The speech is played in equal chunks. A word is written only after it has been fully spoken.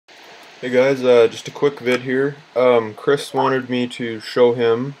Hey guys, just a quick vid here. Chris wanted me to show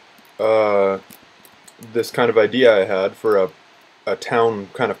him uh, this kind of idea I had for a town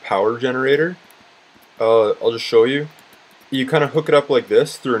kind of power generator. I'll just show you. You kind of hook it up like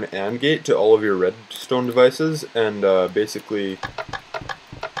this through an AND gate to all of your Redstone devices, and basically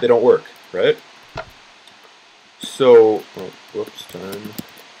they don't work, right? So, oh, whoops, time.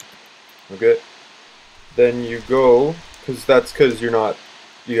 Okay. Then you go, because you're not,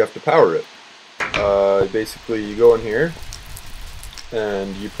 you have to power it. Basically you go in here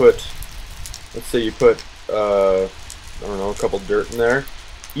and you put, let's say you put, I don't know, a couple dirt in there.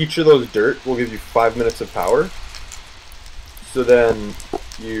 Each of those dirt will give you 5 minutes of power. So then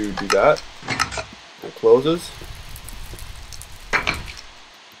you do that, it closes,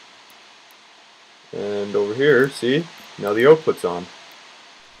 and over here, see, now the output's on.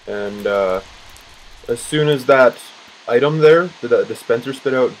 And as soon as that item there, the dispenser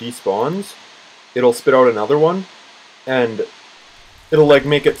spit out despawns, it'll spit out another one, and it'll like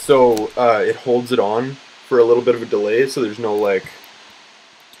make it so it holds it on for a little bit of a delay, so there's no like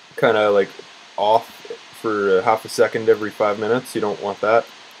kind of like off for half a second every 5 minutes. You don't want that.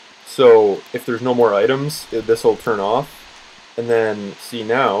 So if there's no more items, this will turn off, and then see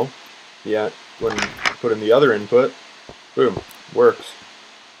now, yeah, when you put in the other input, boom, works.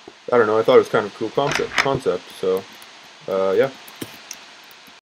 I don't know, I thought it was kind of a cool concept, so yeah.